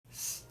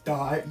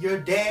Start your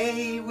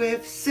day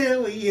with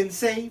silly and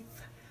safe.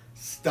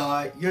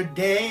 Start your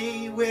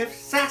day with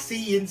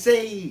sassy and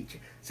sage.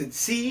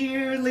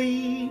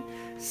 Sincerely,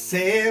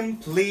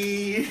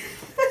 simply.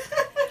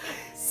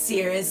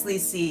 Seriously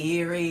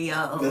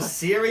Cereal. The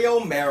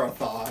Cereal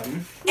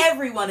Marathon.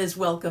 Everyone is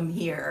welcome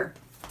here.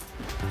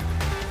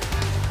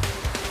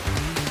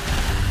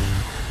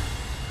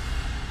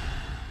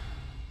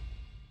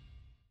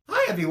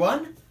 Hi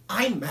everyone,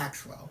 I'm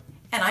Maxwell.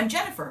 And I'm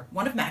Jennifer,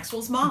 one of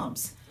Maxwell's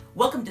moms.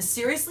 Welcome to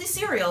Seriously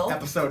Cereal.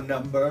 Episode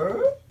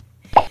number...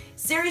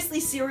 Seriously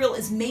Cereal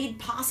is made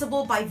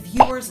possible by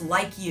viewers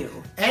like you.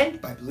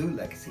 And by Blue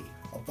Legacy,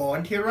 a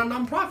volunteer-run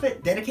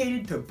nonprofit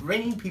dedicated to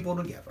bringing people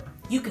together.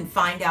 You can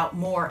find out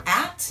more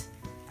at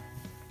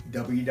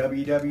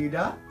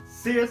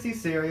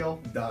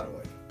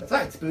www.seriouslycereal.org. That's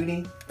right,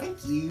 Spoonie.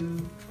 Thank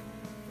you.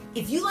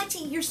 If you like to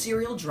eat your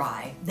cereal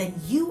dry, then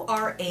you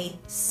are a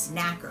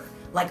snacker,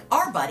 like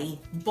our buddy,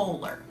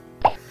 Bowler.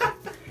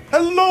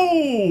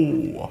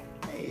 Hello!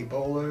 Hey,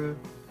 Bowler.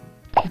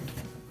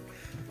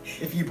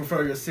 If you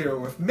prefer your cereal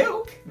with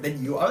milk,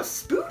 then you are a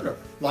spooner,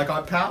 like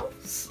our pal,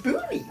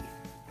 Spoonie,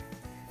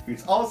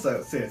 who's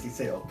also Seriously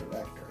Cereal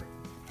director.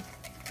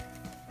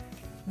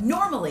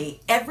 Normally,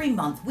 every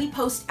month we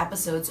post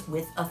episodes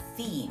with a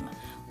theme,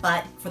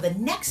 but for the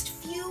next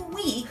few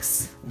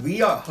weeks,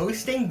 we are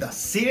hosting the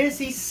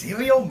Seriously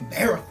Cereal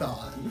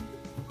Marathon.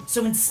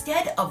 So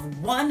instead of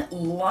one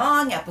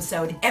long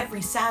episode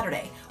every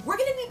Saturday, we're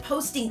going to be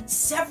posting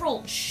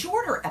several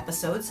shorter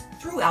episodes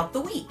throughout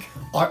the week.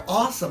 Our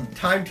awesome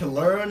Time to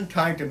Learn,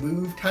 Time to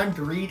Move, Time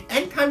to Read,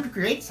 and Time to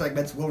Create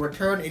segments will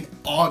return in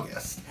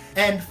August.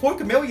 And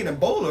Chameleon and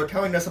Bowler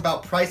telling us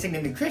about pricing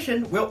and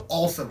nutrition will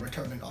also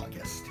return in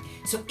August.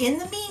 So in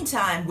the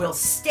meantime, we'll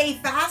stay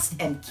fast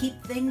and keep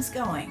things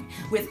going.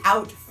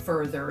 Without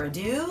further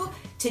ado,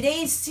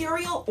 today's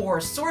cereal,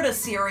 or sorta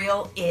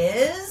cereal,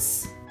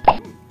 is...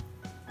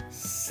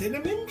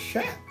 Cinnamon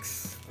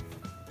Chex.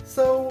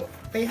 So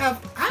they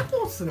have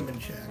apple Cinnamon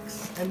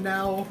Chex, and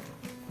now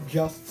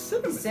just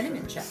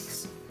Cinnamon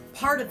Chex.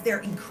 Part of their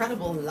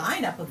incredible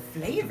lineup of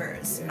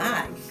flavors. Yeah.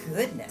 My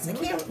goodness, I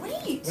can't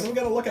wait. When are we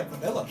gonna look at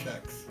Vanilla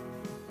Chex?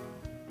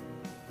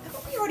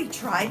 Haven't we already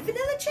tried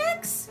Vanilla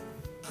Chex?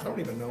 I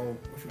don't even know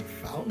if we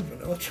found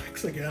Vanilla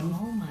Chex again.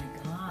 Oh my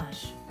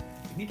gosh.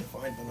 We need to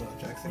find Vanilla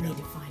Chex I again. need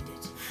to find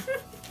it.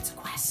 It's a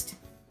quest.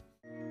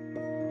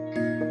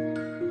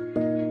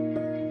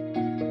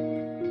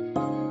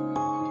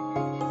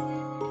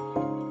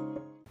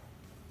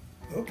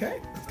 Okay,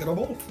 let's get a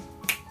bowl.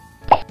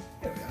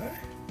 Here we are.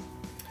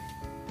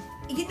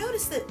 You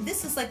notice that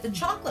this is like the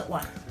chocolate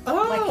one.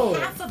 Oh,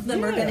 like half of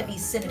them are yeah. going to be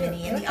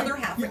cinnamony, and the other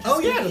half are just Oh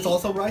yeah, gonna there's be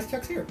also Rice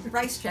Chex here.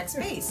 Rice Chex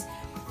base.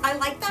 I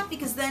like that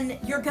because then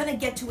you're going to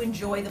get to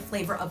enjoy the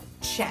flavor of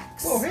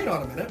Chex. Whoa, hang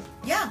on a minute.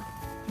 Yeah.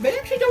 They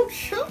actually don't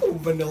show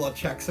Vanilla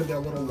Chex in their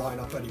little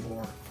lineup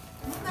anymore.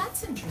 Well,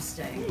 that's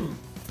interesting.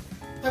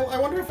 I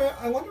wonder if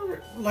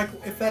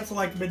if that's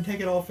like been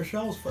taken off the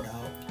shelves for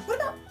now.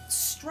 What about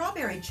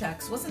strawberry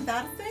Chex? Wasn't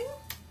that a thing?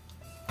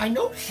 I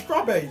know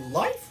Strawberry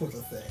Life was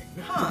a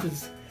thing, Huh. which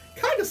is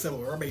kind of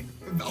similar. I mean,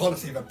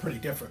 honestly, they're pretty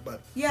different, but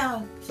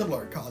Yeah.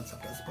 similar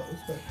concept, I suppose.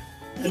 But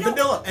You and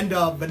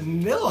know-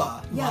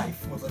 Vanilla Yeah.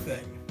 Life was a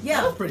thing. Yeah.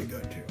 That was pretty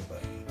good too.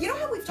 But You know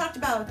how we've talked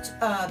about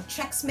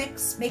Chex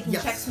Mix, making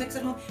Yes. Chex Mix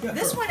at home? Yeah,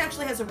 This sure. one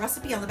actually has a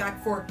recipe on the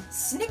back for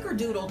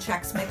Snickerdoodle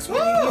Chex Mix where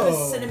Oh. you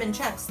use cinnamon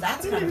Chex. I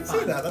That's didn't kind even of fun.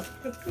 see that.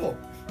 That's cool.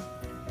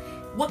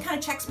 What kind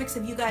of Chex Mix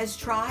have you guys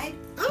tried?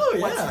 Oh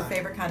yeah. What's your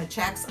favorite kind of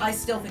Chex? I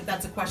still think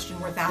that's a question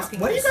worth asking.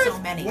 What do you There's guys?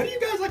 so many. What do you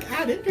guys like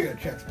add into your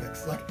Chex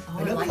Mix? Like, Oh,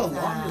 I know I there's a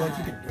like lot like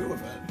you that. can do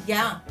with it.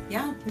 Yeah,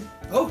 yeah.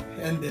 Oh,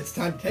 and it's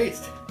time to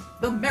taste.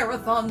 The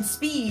marathon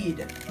speed.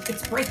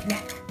 It's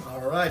breakneck.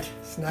 All right,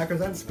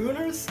 snackers and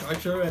spooners,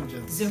 start your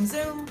engines. Zoom,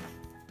 zoom.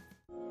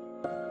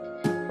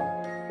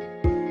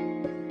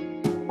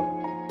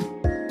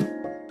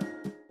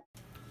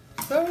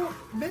 So,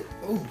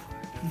 oh,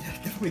 yeah,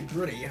 definitely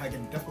gritty. I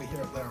can definitely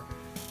hear it there.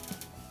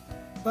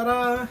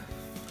 But,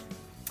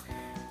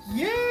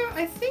 yeah,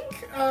 I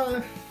think,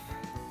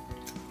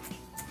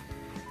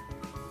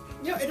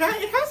 yeah, it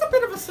has a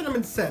bit of a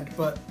cinnamon scent,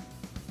 but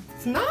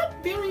it's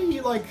not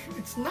very, like,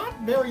 it's not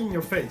very in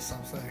your face,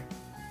 I'll say.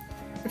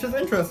 Which is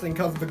interesting,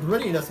 because the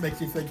grittiness makes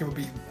you think it would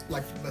be,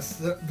 like, the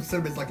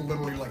cinnamon's, like,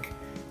 literally, like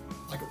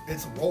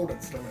it's rolled in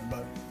cinnamon,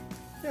 but,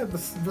 yeah, the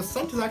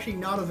scent is actually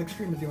not as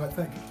extreme as you might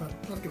think, but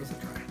let's give this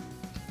a try.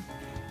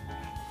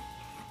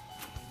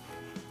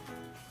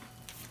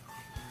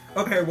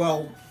 Okay,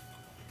 well,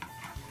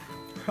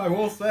 I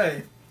will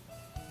say,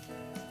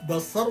 the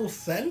subtle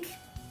scent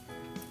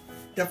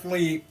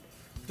definitely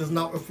does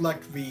not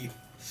reflect the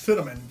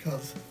cinnamon,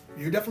 because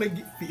you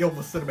definitely feel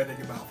the cinnamon in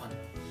your mouth.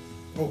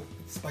 Oh,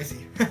 it's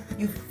spicy.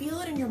 You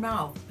feel it in your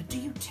mouth, but do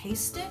you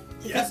taste it?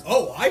 Yes,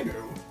 oh, I do.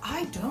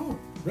 I don't.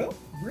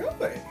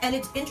 Really? And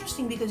it's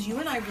interesting because you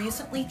and I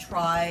recently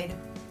tried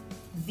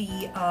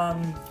the,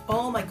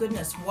 oh my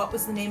goodness, what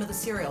was the name of the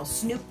cereal?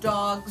 Snoop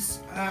Dogg's.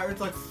 It's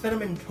like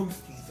cinnamon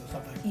toasties or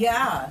something.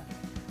 Yeah.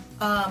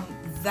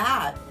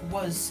 that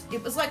was,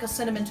 it was like a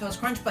Cinnamon Toast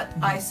Crunch, but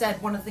I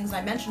said one of the things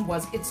I mentioned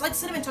was it's like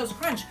Cinnamon Toast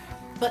Crunch,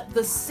 but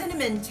the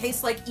cinnamon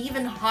tastes like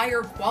even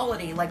higher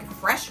quality, like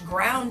fresh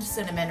ground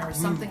cinnamon or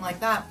something like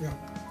that.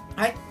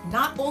 Yeah.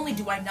 Not only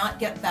do I not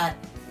get that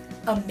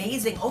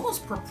amazing,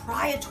 almost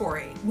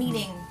proprietary,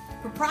 meaning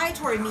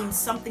proprietary means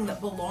something that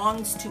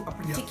belongs to a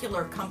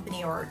particular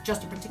company or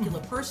just a particular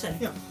person.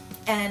 Yeah.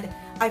 And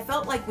I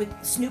felt like with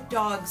Snoop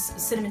Dogg's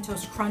Cinnamon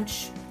Toast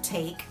Crunch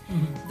take,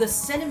 the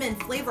cinnamon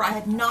flavor, I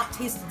had not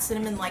tasted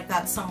cinnamon like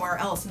that somewhere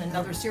else in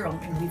another cereal.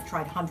 I mean, we've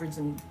tried hundreds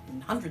and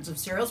hundreds of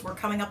cereals. We're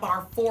coming up on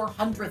our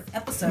 400th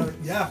episode.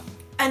 Yeah.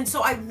 And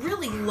so I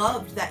really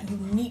loved that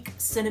unique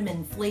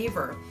cinnamon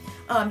flavor.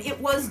 It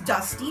was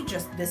dusty,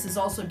 just this is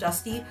also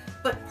dusty,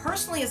 but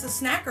personally as a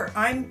snacker,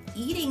 I'm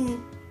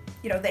eating,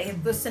 you know, they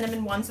have the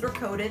cinnamon ones that are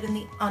coated and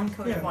the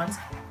uncoated ones.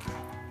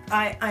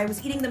 I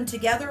was eating them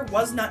together,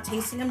 was not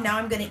tasting them. Now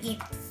I'm going to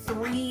eat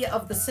 3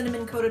 of the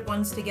cinnamon coated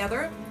ones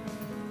together.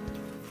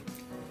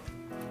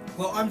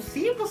 Well, I'm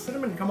seeing the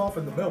cinnamon come off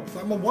in the milk, so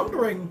I'm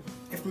wondering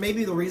if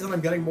maybe the reason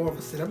I'm getting more of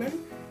the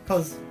cinnamon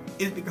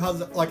is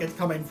because like it's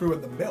coming through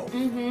in the milk,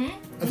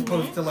 as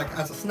opposed to like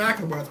as a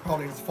snacker where it's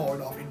probably just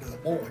falling off into the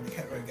bowl and you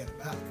can't really get it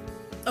back.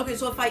 Okay,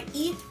 so if I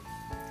eat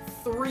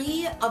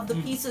 3 of the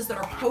pieces that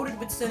are coated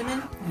with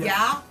cinnamon,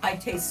 I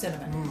taste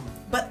cinnamon.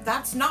 But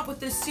that's not what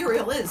this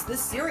cereal is.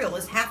 This cereal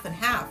is half and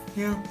half.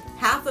 Yeah.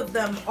 Half of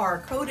them are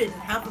coated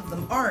and half of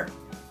them aren't.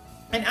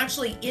 And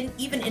actually,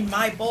 even in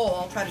my bowl,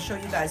 I'll try to show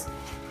you guys,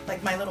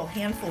 like my little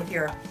handful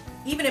here,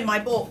 even in my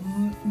bowl,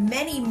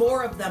 many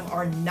more of them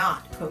are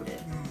not coated.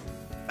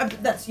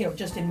 That's, you know,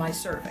 just in my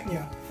serving.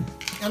 Yeah.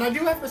 And I do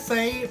have to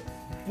say,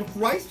 with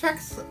Rice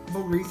Chex, the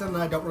reason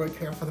I don't really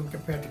care for them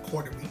compared to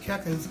corn and wheat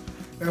Chex is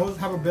they always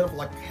have a bit of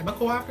like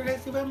chemical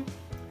aftertaste to them.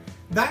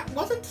 That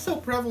wasn't so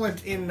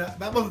prevalent in,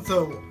 that wasn't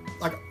so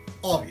like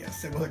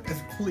obvious, it wasn't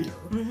as clear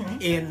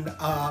in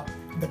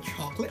the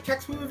chocolate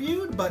Chex we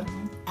reviewed, but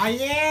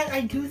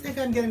I do think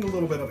I'm getting a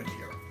little bit of it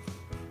here.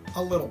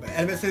 A little bit.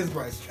 And this is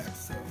Rice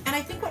Chex, so. And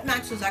I think what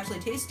Max was actually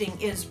tasting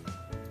is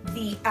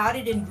the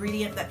added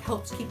ingredient that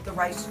helps keep the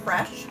rice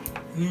fresh.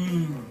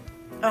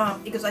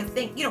 Because I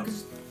think, you know,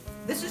 because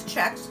this is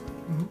Chex,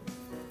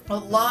 a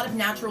lot of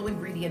natural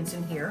ingredients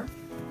in here,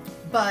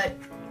 but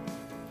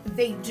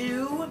they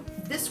do,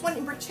 this one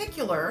in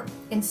particular,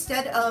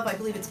 instead of, I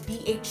believe it's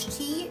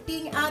BHT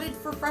being added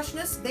for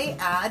freshness, they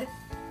add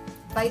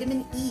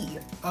vitamin E.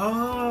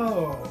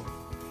 Oh.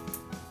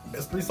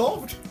 Mystery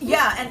solved.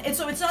 Yeah, and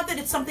so it's not that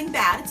it's something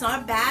bad, it's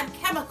not a bad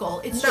chemical,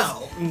 it's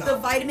just the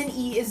vitamin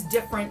E is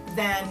different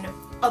than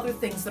other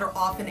things that are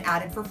often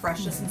added for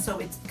freshness, and so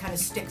it kind of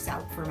sticks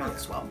out for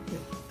Maxwell.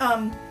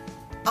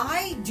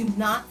 I do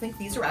not think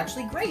these are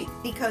actually great,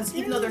 because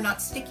even though they're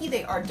not sticky,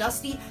 they are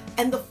dusty,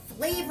 and the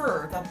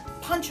flavor, the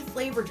punch of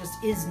flavor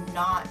just is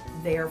not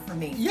there for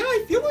me. Yeah,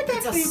 I feel like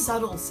it's actually, a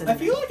subtle cinnamon. I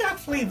feel like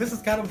actually this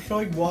is kind of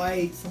showing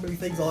why so many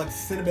things are like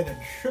cinnamon and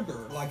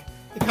sugar. Like,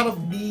 it kind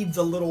of needs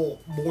a little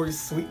more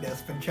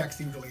sweetness than Chex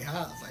usually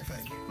has, I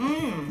think.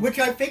 Which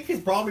I think is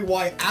probably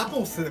why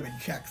apple cinnamon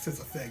Chex is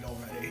a thing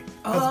already.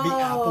 Because the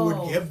apple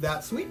would give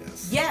that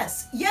sweetness.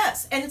 Yes,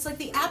 yes. And it's like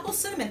the apple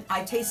cinnamon.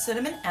 I taste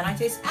cinnamon and I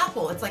taste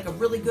apple. It's like a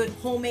really good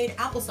homemade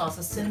applesauce,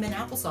 a cinnamon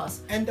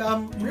applesauce. And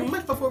real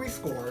quick before we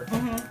score,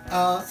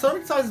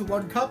 serving size is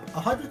 1 cup,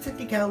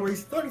 160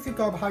 calories, 32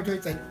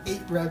 carbohydrates, and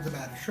 8 grams of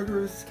added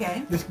sugars.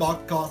 Okay. This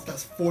box cost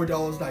us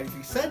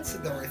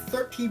 $4.93. There are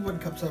 13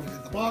 1-cup servings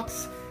in the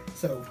box,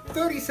 so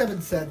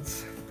 37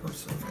 cents per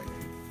serving.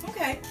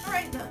 Okay, all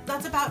right,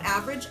 that's about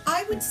average.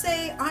 I would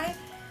say I'm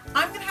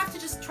gonna have to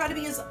just try to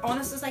be as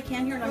honest as I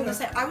can here, and I'm gonna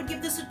say I would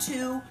give this a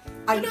 2.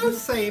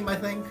 Same, I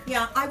think.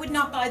 Yeah, I would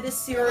not buy this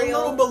A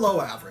cereal. little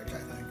below average, I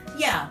think.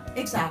 Yeah,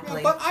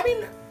 exactly. Yeah, but I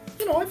mean,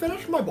 you know, I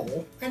finished my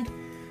bowl, and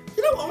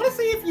you know,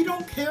 honestly, if you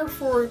don't care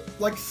for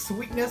like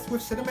sweetness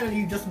with cinnamon and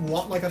you just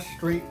want like a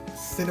straight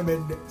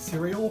cinnamon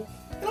cereal,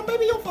 you know,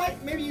 maybe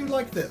you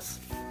like this.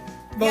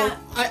 But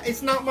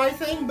it's not my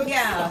thing, but you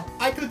know,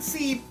 I could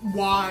see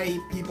why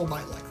people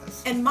might like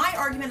this. And my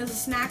argument as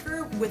a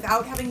snacker,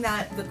 without having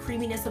the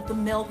creaminess of the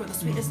milk or the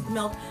sweetness of the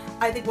milk,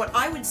 I think what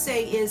I would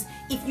say is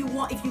if you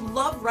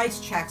love Rice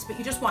Chex, but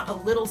you just want a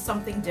little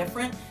something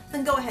different,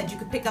 then go ahead. You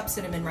could pick up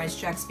Cinnamon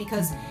Rice Chex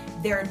because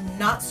they're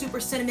not super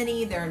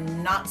cinnamony, they're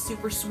not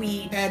super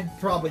sweet. And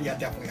probably,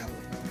 definitely have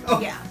milk. Oh,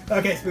 yeah.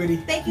 Okay,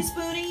 Spoonie. Thank you,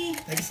 Spoonie.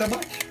 Thank you so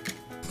much.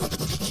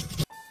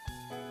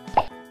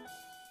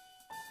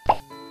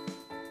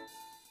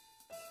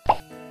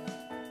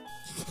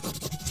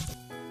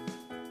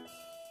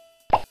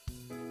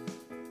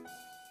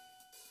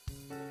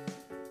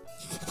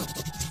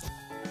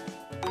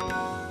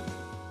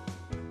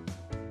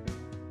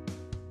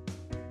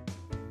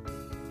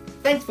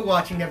 Thanks for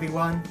watching,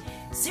 everyone.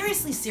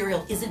 Seriously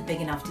Cereal isn't big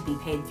enough to be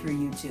paid through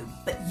YouTube,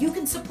 but you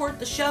can support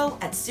the show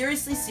at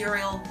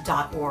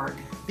seriouslycereal.org.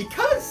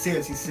 Because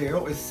Seriously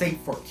Cereal is safe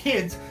for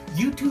kids,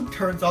 YouTube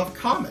turns off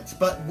comments,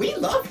 but we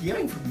love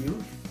hearing from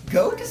you.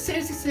 Go to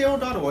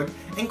seriouslycereal.org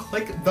and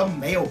click the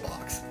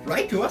mailbox.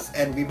 Write to us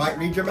and we might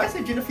read your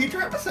message in a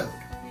future episode.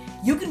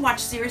 You can watch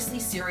Seriously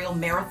Serial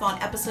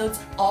marathon episodes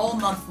all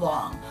month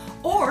long,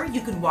 or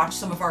you can watch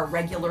some of our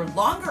regular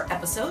longer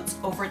episodes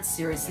over at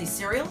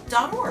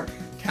seriouslyserial.org.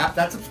 Tap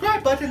that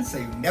subscribe button so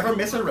you never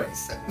miss a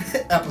race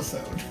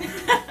episode.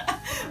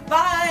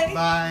 Bye!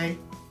 Bye.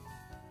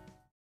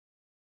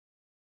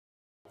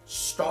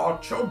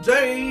 Start your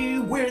day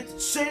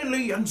with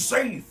silly and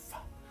safe.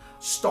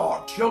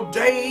 Start your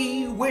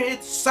day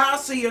with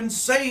sassy and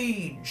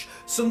sage.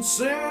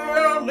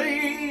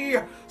 Sincerely,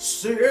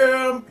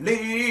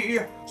 simply,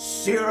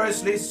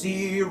 seriously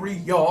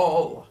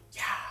serial.